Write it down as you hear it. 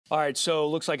All right, so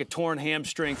looks like a torn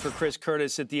hamstring for Chris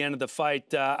Curtis at the end of the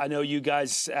fight. I know you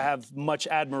guys have much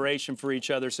admiration for each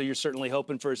other, so you're certainly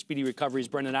hoping for a speedy recovery. He's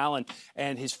Brendan Allen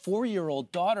and his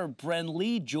 4-year-old daughter, Bren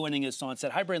Lee, joining us on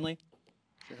set. Hi, Bren Lee.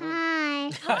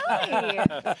 Hi.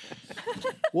 Hi.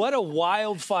 What a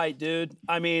wild fight, dude.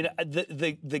 I mean,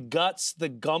 the guts, the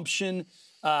gumption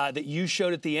that you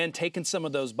showed at the end, taking some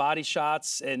of those body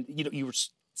shots, and you were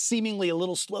seemingly a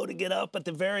little slow to get up at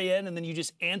the very end, and then you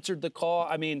just answered the call.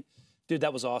 I mean, dude,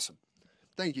 that was awesome.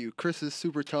 Thank you. Chris is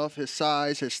super tough. His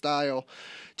size, his style,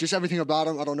 just everything about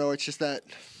him. I don't know. It's just that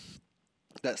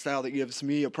style that gives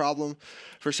me a problem.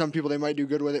 For some people, they might do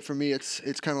good with it. For me, it's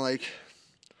kind of like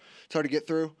it's hard to get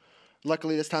through.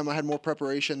 Luckily, this time I had more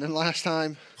preparation than last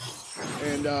time.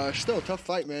 And still a tough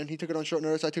fight, man. He took it on short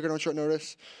notice. I took it on short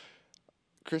notice.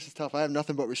 Chris is tough. I have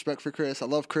nothing but respect for Chris. I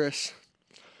love Chris.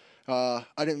 I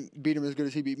didn't beat him as good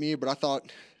as he beat me, but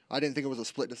I didn't think it was a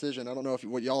split decision. I don't know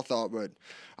what y'all thought, but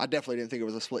I definitely didn't think it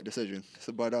was a split decision.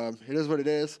 So, but it is what it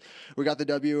is. We got the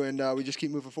W, and we just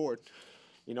keep moving forward.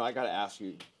 You know, I got to ask you,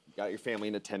 you got your family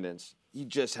in attendance. You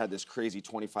just had this crazy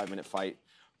 25-minute fight.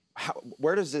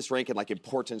 Where does this rank in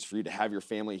importance for you to have your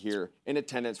family here in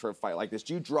attendance for a fight like this?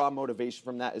 Do you draw motivation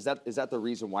from that? Is that the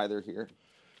reason why they're here?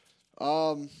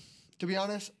 To be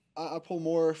honest, I pull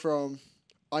more from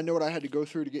I know what I had to go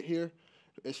through to get here,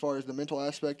 as far as the mental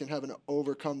aspect and having to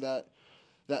overcome that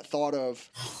thought of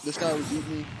this guy would beat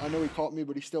me. I know he caught me,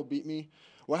 but he still beat me.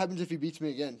 What happens if he beats me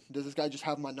again? Does this guy just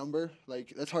have my number?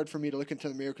 That's hard for me to look into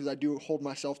the mirror because I do hold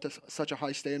myself to such a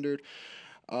high standard.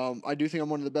 I do think I'm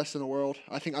one of the best in the world.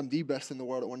 I think I'm the best in the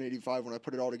world at 185 when I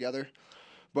put it all together.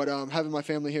 But having my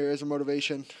family here is a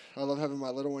motivation. I love having my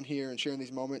little one here and sharing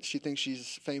these moments. She thinks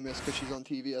she's famous because she's on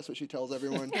TV. That's what she tells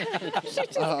everyone.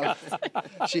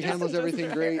 She handles everything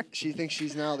great. She thinks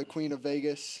she's now the queen of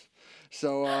Vegas.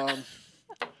 So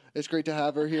it's great to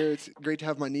have her here. It's great to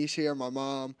have my niece here, my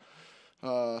mom,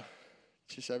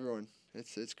 just everyone.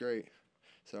 It's great.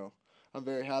 So I'm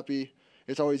very happy.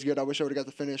 It's always good. I wish I would have got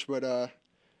the finish, but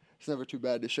it's never too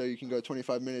bad to show you can go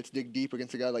 25 minutes, dig deep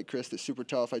against a guy like Chris that's super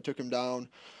tough. I took him down.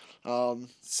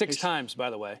 6 times, by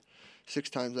the way.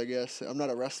 6 times, I guess. I'm not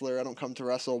a wrestler. I don't come to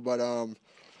wrestle, but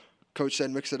Coach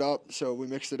said mix it up, so we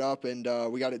mixed it up, and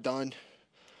we got it done.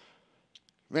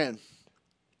 Man,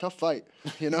 tough fight,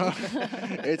 you know?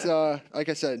 It's, like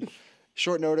I said,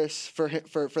 short notice for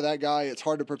that guy. It's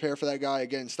hard to prepare for that guy.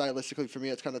 Again, stylistically for me,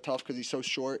 it's kind of tough because he's so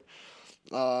short.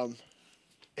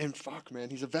 And fuck, man,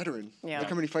 he's a veteran. Yeah. Look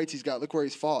how many fights he's got. Look where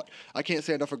he's fought. I can't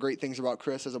say enough of great things about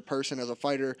Chris as a person, as a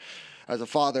fighter, as a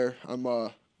father. I'm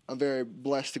very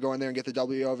blessed to go in there and get the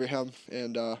W over him,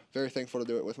 and very thankful to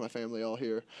do it with my family all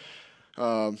here.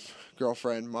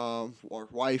 Girlfriend, mom, or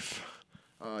wife,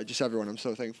 just everyone. I'm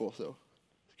so thankful. So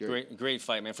it's great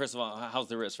fight, man. First of all, how's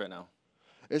the wrist right now?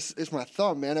 It's my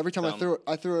thumb, man. Every time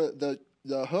I threw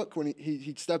the hook when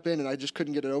he'd step in, and I just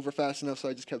couldn't get it over fast enough, so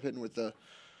I just kept hitting with the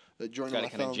joint of my thumb. Got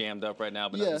it kind of jammed up right now,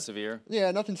 but nothing severe? Yeah,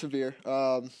 nothing severe.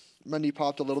 My knee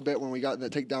popped a little bit when we got in the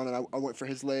takedown, and I went for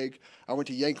his leg. I went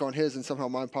to yank on his, and somehow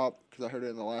mine popped because I heard it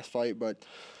in the last fight. But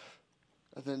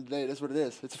at the end of the day, that's what it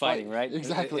is. It's fighting, fight. Right?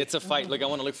 Exactly. It's a fight. Look, I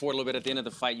want to look forward a little bit at the end of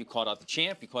the fight. You called out the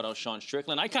champ. You called out Sean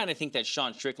Strickland. I kind of think that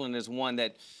Sean Strickland is one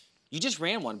that you just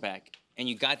ran one back, and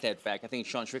you got that back. I think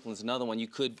Sean Strickland's another one you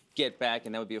could get back,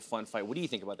 and that would be a fun fight. What do you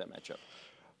think about that matchup?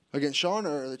 Against Sean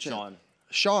or the champ?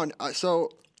 Sean.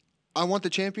 So I want the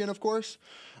champion, of course.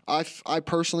 I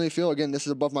personally feel, again, this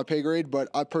is above my pay grade, but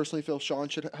I personally feel Sean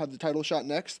should have the title shot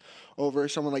next over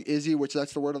someone like Izzy, which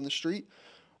that's the word on the street.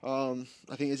 I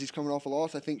think Izzy's coming off a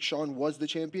loss. I think Sean was the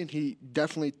champion. He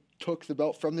definitely took the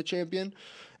belt from the champion,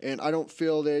 and I don't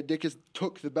feel that Dricus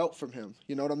took the belt from him.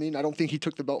 You know what I mean? I don't think he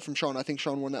took the belt from Sean. I think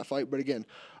Sean won that fight, but again,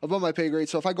 above my pay grade.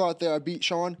 So if I go out there, I beat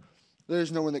Sean,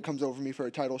 there's no one that comes over me for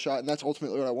a title shot, and that's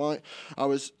ultimately what I want. I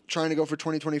was trying to go for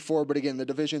 2024, but again, the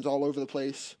division's all over the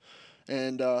place,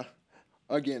 and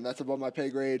again, that's above my pay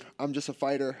grade. I'm just a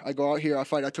fighter. I go out here, I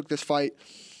fight. I took this fight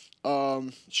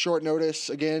short notice.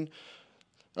 Again,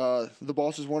 the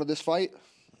bosses wanted this fight.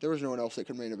 There was no one else that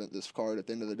could main event this card at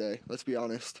the end of the day. Let's be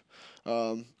honest.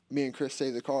 Me and Chris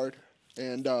saved the card,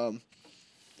 and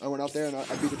I went out there and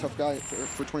I beat a tough guy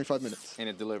for 25 minutes. And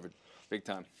it delivered. Big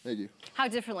time. Thank you. How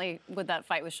differently would that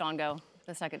fight with Sean go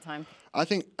the second time? I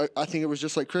think it was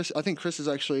just like Chris. I think Chris is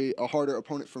actually a harder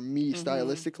opponent for me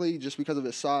stylistically, just because of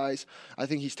his size. I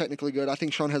think he's technically good. I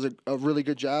think Sean has a really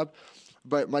good jab,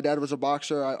 but my dad was a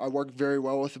boxer. I worked very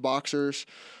well with the boxers.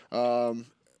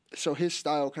 So his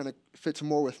style kind of fits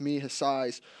more with me, his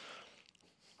size.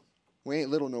 We ain't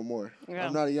little no more. Yeah.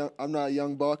 I'm not a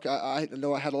young buck. I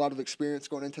know I had a lot of experience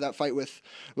going into that fight with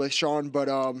Sean, but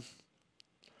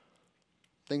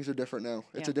things are different now.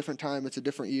 It's Yeah. a different time. It's a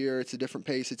different year. It's a different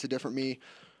pace. It's a different me.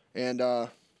 And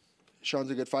Sean's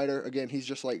a good fighter. Again, he's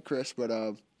just like Chris, but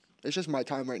it's just my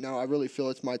time right now. I really feel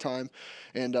it's my time.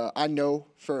 And I know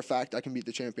for a fact I can beat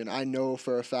the champion. I know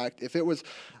for a fact. If it was,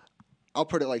 I'll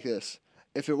put it like this.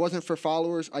 If it wasn't for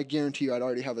followers, I guarantee you I'd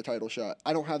already have a title shot.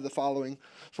 I don't have the following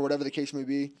for whatever the case may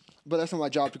be, but that's not my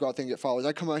job to go out there and get followers.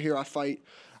 I come out here, I fight,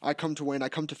 I come to win, I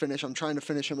come to finish. I'm trying to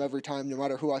finish him every time, no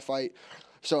matter who I fight.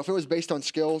 So if it was based on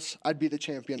skills, I'd be the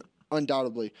champion,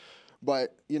 undoubtedly.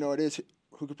 But, you know, it is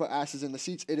who could put asses in the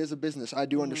seats. It is a business. I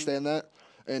do understand that,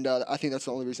 and I think that's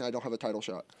the only reason I don't have a title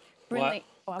shot. Brinley,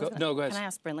 Go ahead. Can I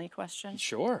ask Brinley a question?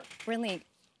 Sure. Brinley,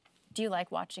 do you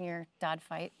like watching your dad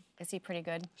fight? Is he pretty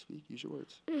good? Speak, use your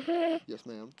words. Yes,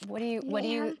 ma'am. What do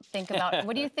you think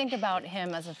about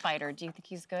him as a fighter? Do you think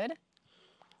he's good?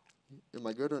 Am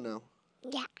I good or no?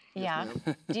 Yeah. Yeah.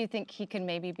 ma'am. Do you think he could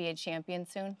maybe be a champion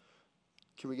soon?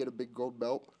 Can we get a big gold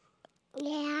belt?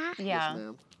 Yeah. Yeah.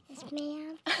 Yes,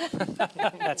 ma'am. Yes,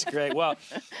 ma'am. That's great. Well,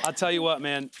 I'll tell you what,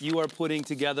 man, you are putting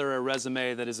together a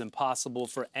resume that is impossible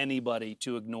for anybody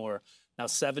to ignore. Now,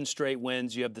 7 straight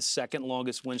wins. You have the second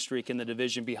longest win streak in the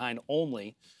division behind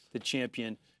only the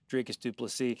champion, Dricus Du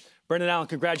Plessis. Brendan Allen,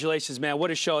 congratulations, man.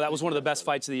 What a show. That was one of the best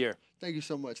fights of the year. Thank you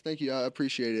so much. Thank you. I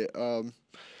appreciate it.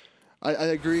 I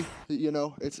agree. You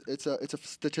know, it's a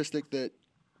statistic that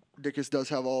Dricus does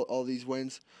have all these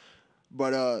wins,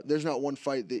 but there's not one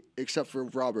fight that, except for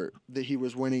Robert, that he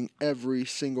was winning every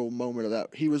single moment of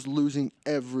that. He was losing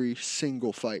every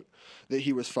single fight that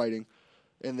he was fighting,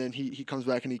 and then he comes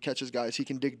back and he catches guys. He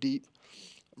can dig deep.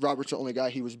 Robert's the only guy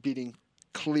he was beating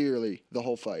clearly the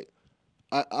whole fight.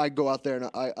 I go out there and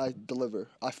I deliver.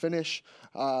 I finish.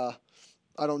 I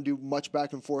don't do much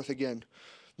back and forth again.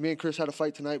 Me and Chris had a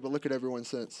fight tonight, but look at everyone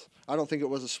since. I don't think it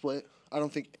was a split. I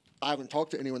haven't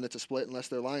talked to anyone that's a split unless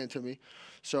they're lying to me.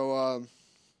 So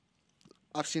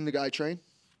I've seen the guy train.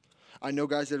 I know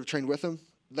guys that have trained with him.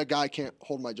 The guy can't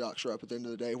hold my jockstrap at the end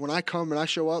of the day. When I come and I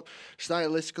show up,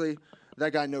 stylistically,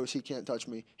 that guy knows he can't touch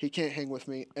me. He can't hang with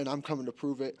me, and I'm coming to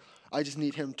prove it. I just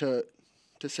need him to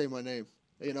say my name.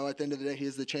 You know, at the end of the day, he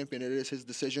is the champion. It is his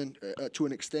decision to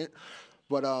an extent,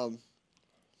 but I'll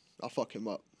fuck him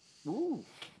up. Ooh.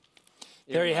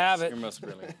 There you have it. You're most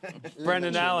brilliant.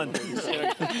 Brendan Allen.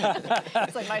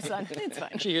 It's like my son. It's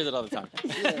fine. She hears it all the time.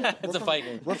 It's a fight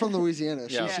game. We're from Louisiana.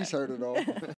 Yeah. She's heard it all.